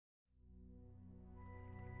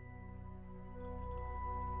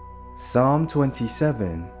Psalm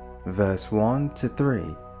 27 verse 1 to 3.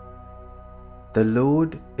 The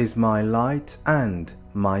Lord is my light and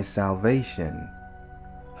my salvation.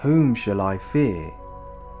 Whom shall I fear?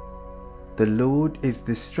 The Lord is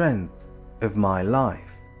the strength of my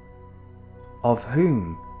life. Of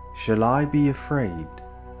whom shall I be afraid?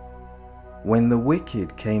 When the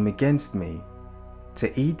wicked came against me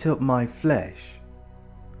to eat up my flesh,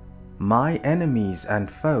 my enemies and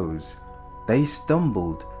foes, they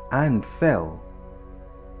stumbled and fell.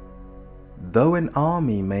 Though an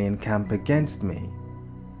army may encamp against me,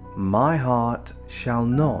 my heart shall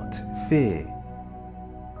not fear.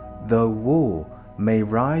 Though war may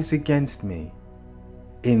rise against me,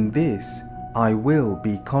 in this I will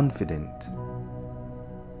be confident.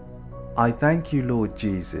 I thank you, Lord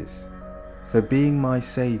Jesus, for being my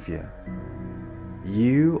Saviour.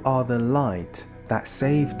 You are the light that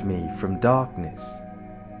saved me from darkness,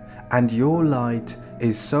 and your light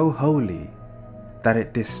is so holy that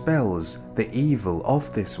it dispels the evil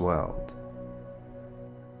of this world.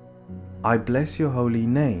 I bless your holy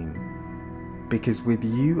name, because with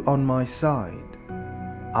you on my side,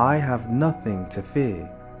 I have nothing to fear.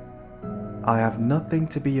 I have nothing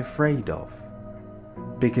to be afraid of,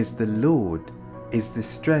 because the Lord is the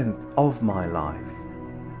strength of my life.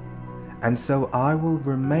 And so I will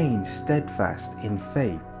remain steadfast in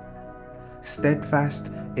faith, steadfast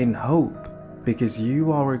in hope, because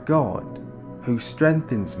you are a God who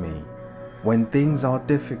strengthens me when things are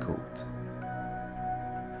difficult.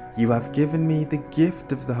 You have given me the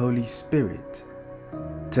gift of the Holy Spirit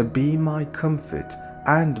to be my comfort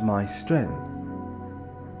and my strength.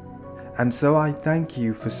 And so I thank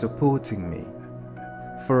you for supporting me,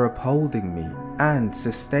 for upholding me and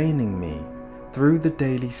sustaining me through the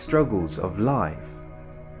daily struggles of life.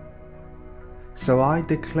 So I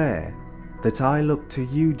declare that I look to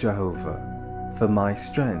you, Jehovah, for my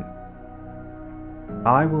strength.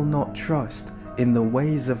 I will not trust in the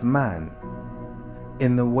ways of man,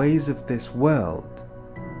 in the ways of this world,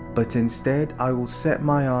 but instead I will set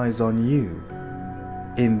my eyes on you.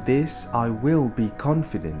 In this I will be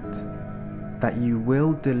confident that you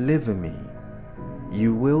will deliver me.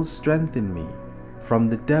 You will strengthen me from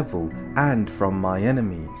the devil and from my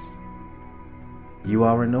enemies. You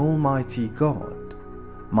are an almighty God,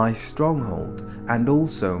 my stronghold and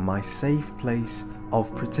also my safe place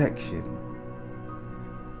of protection.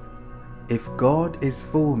 If God is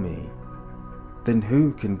for me, then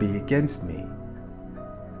who can be against me?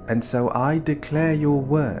 And so I declare your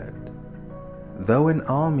word. Though an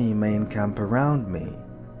army may encamp around me,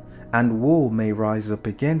 and war may rise up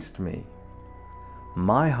against me,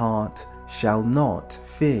 my heart shall not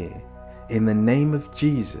fear in the name of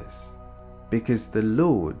Jesus, because the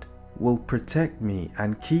Lord will protect me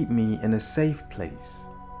and keep me in a safe place.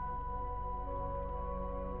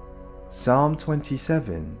 Psalm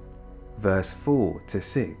 27 verse 4 to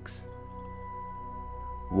 6.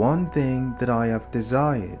 One thing that I have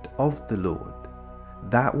desired of the Lord,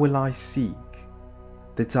 that will I seek,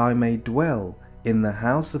 that I may dwell in the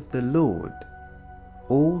house of the Lord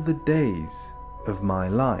all the days of my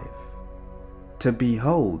life, to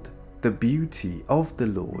behold the beauty of the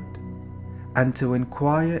Lord, and to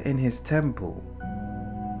inquire in his temple.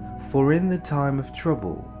 For in the time of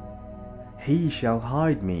trouble he shall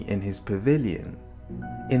hide me in his pavilion,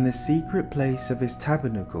 in the secret place of his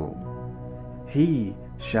tabernacle he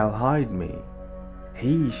shall hide me.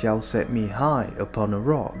 He shall set me high upon a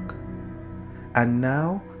rock. And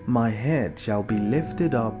now my head shall be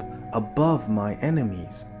lifted up above my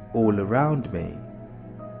enemies all around me.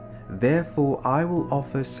 Therefore I will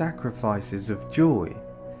offer sacrifices of joy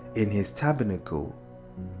in his tabernacle.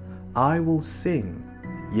 I will sing,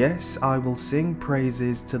 yes, I will sing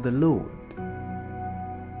praises to the Lord.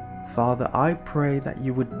 Father, I pray that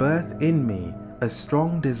you would birth in me a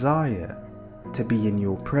strong desire to be in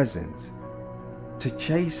your presence, to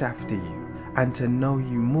chase after you and to know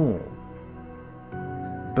you more.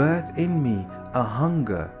 Birth in me a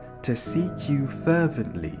hunger to seek you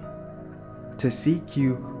fervently, to seek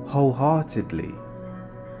you wholeheartedly.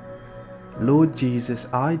 Lord Jesus,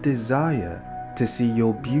 I desire to see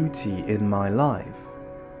your beauty in my life,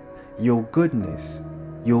 your goodness,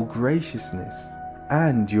 your graciousness,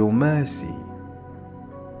 and your mercy.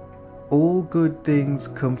 All good things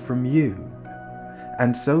come from you,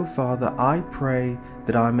 and so, Father, I pray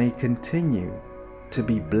that I may continue to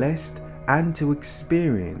be blessed and to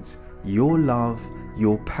experience your love,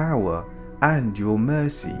 your power, and your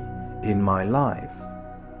mercy in my life.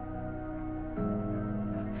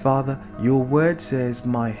 Father, your word says,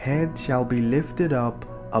 my head shall be lifted up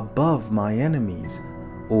above my enemies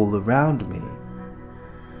all around me.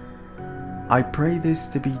 I pray this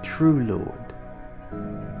to be true, Lord.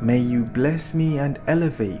 May you bless me and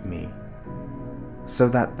elevate me, so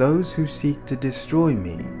that those who seek to destroy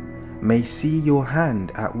me may see your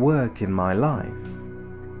hand at work in my life.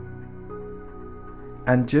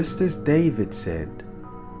 And just as David said,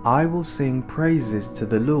 I will sing praises to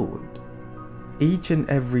the Lord. Each and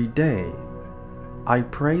every day, I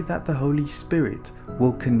pray that the Holy Spirit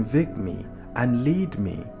will convict me and lead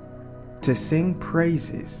me to sing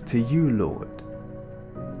praises to you, Lord,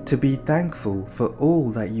 to be thankful for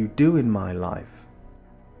all that you do in my life.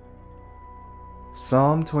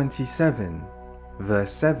 Psalm 27,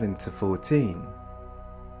 verse 7 to 14.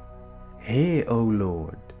 Hear, O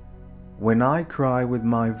Lord, when I cry with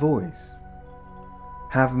my voice.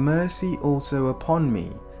 Have mercy also upon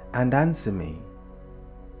me and answer me.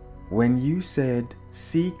 When you said,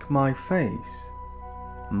 seek my face,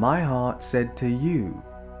 my heart said to you,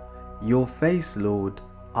 your face, Lord,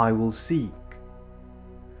 I will seek.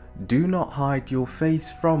 Do not hide your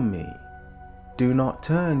face from me. Do not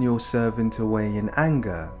turn your servant away in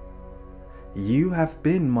anger. You have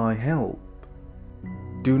been my help.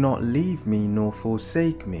 Do not leave me nor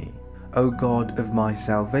forsake me, O God of my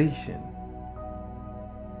salvation.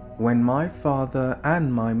 When my father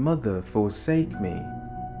and my mother forsake me,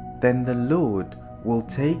 then the Lord will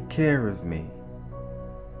take care of me.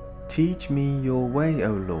 Teach me your way,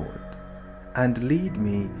 O Lord, and lead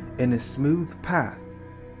me in a smooth path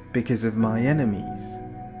because of my enemies.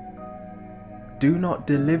 Do not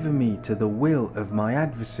deliver me to the will of my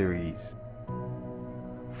adversaries,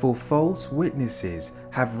 for false witnesses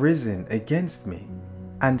have risen against me,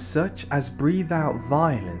 and such as breathe out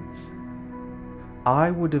violence.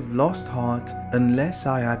 I would have lost heart unless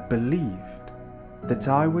I had believed that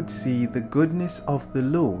I would see the goodness of the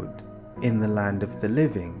Lord in the land of the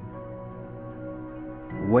living.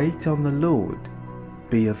 Wait on the Lord,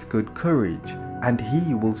 be of good courage, and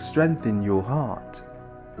he will strengthen your heart.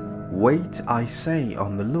 Wait, I say,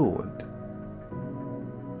 on the Lord.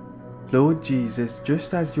 Lord Jesus,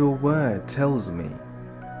 just as your word tells me,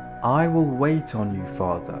 I will wait on you,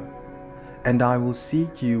 Father, and I will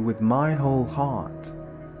seek you with my whole heart,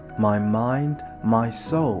 my mind, my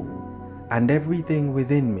soul, and everything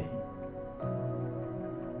within me.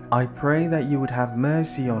 I pray that you would have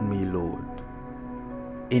mercy on me, Lord.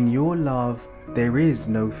 In your love there is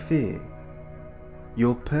no fear.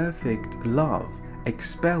 Your perfect love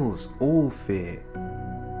expels all fear.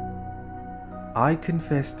 I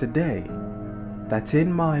confess today that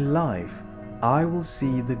in my life I will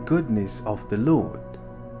see the goodness of the Lord.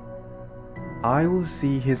 I will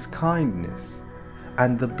see his kindness,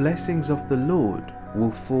 and the blessings of the Lord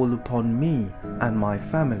will fall upon me and my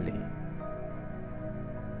family.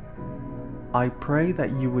 I pray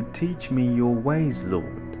that you would teach me your ways,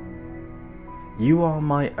 Lord. You are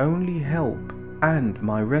my only help and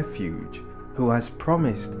my refuge, who has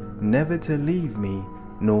promised never to leave me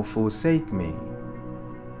nor forsake me.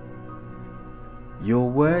 Your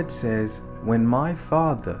word says, when my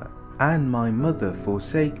father and my mother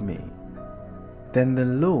forsake me, then the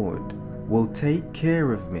Lord will take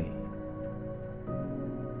care of me.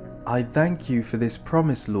 I thank you for this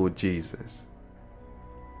promise, Lord Jesus,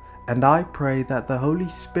 and I pray that the Holy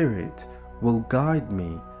Spirit will guide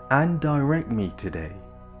me and direct me today.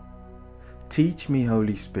 Teach me,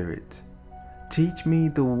 Holy Spirit. Teach me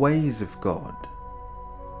the ways of God.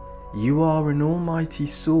 You are an almighty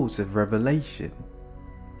source of revelation,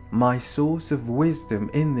 my source of wisdom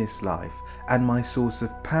in this life and my source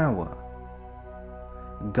of power.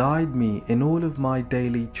 Guide me in all of my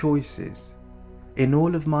daily choices, in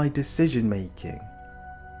all of my decision making.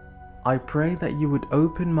 I pray that you would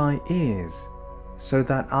open my ears so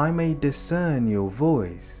that I may discern your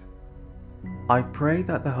voice. I pray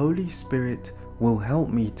that the Holy Spirit will help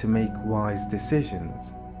me to make wise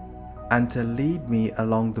decisions and to lead me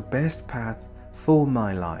along the best path for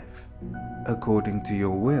my life, according to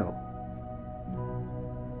your will.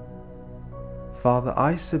 Father,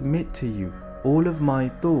 I submit to you all of my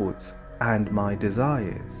thoughts and my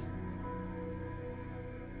desires.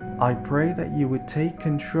 I pray that you would take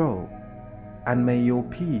control, and may your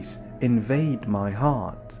peace invade my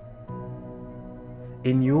heart.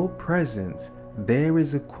 In your presence there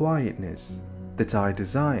is a quietness that I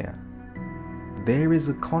desire. There is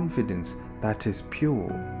a confidence that is pure,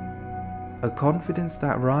 a confidence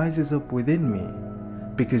that rises up within me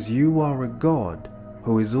because you are a God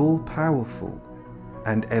who is all-powerful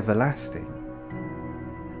and everlasting.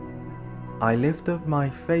 I lift up my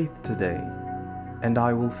faith today, and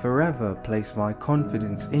I will forever place my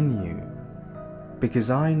confidence in you, because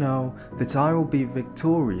I know that I will be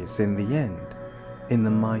victorious in the end, in the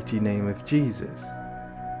mighty name of Jesus.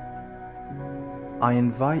 I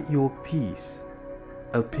invite your peace,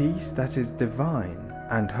 a peace that is divine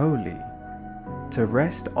and holy, to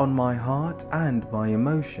rest on my heart and my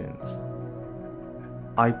emotions.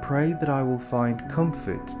 I pray that I will find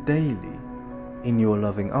comfort daily in your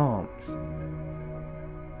loving arms.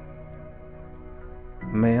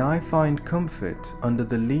 May I find comfort under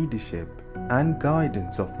the leadership and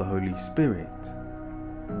guidance of the Holy Spirit.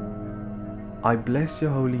 I bless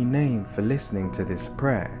your holy name for listening to this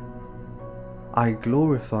prayer. I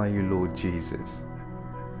glorify you, Lord Jesus.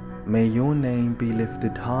 May your name be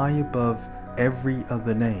lifted high above every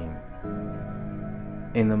other name.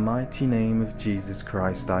 In the mighty name of Jesus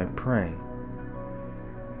Christ I pray.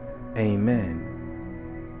 Amen.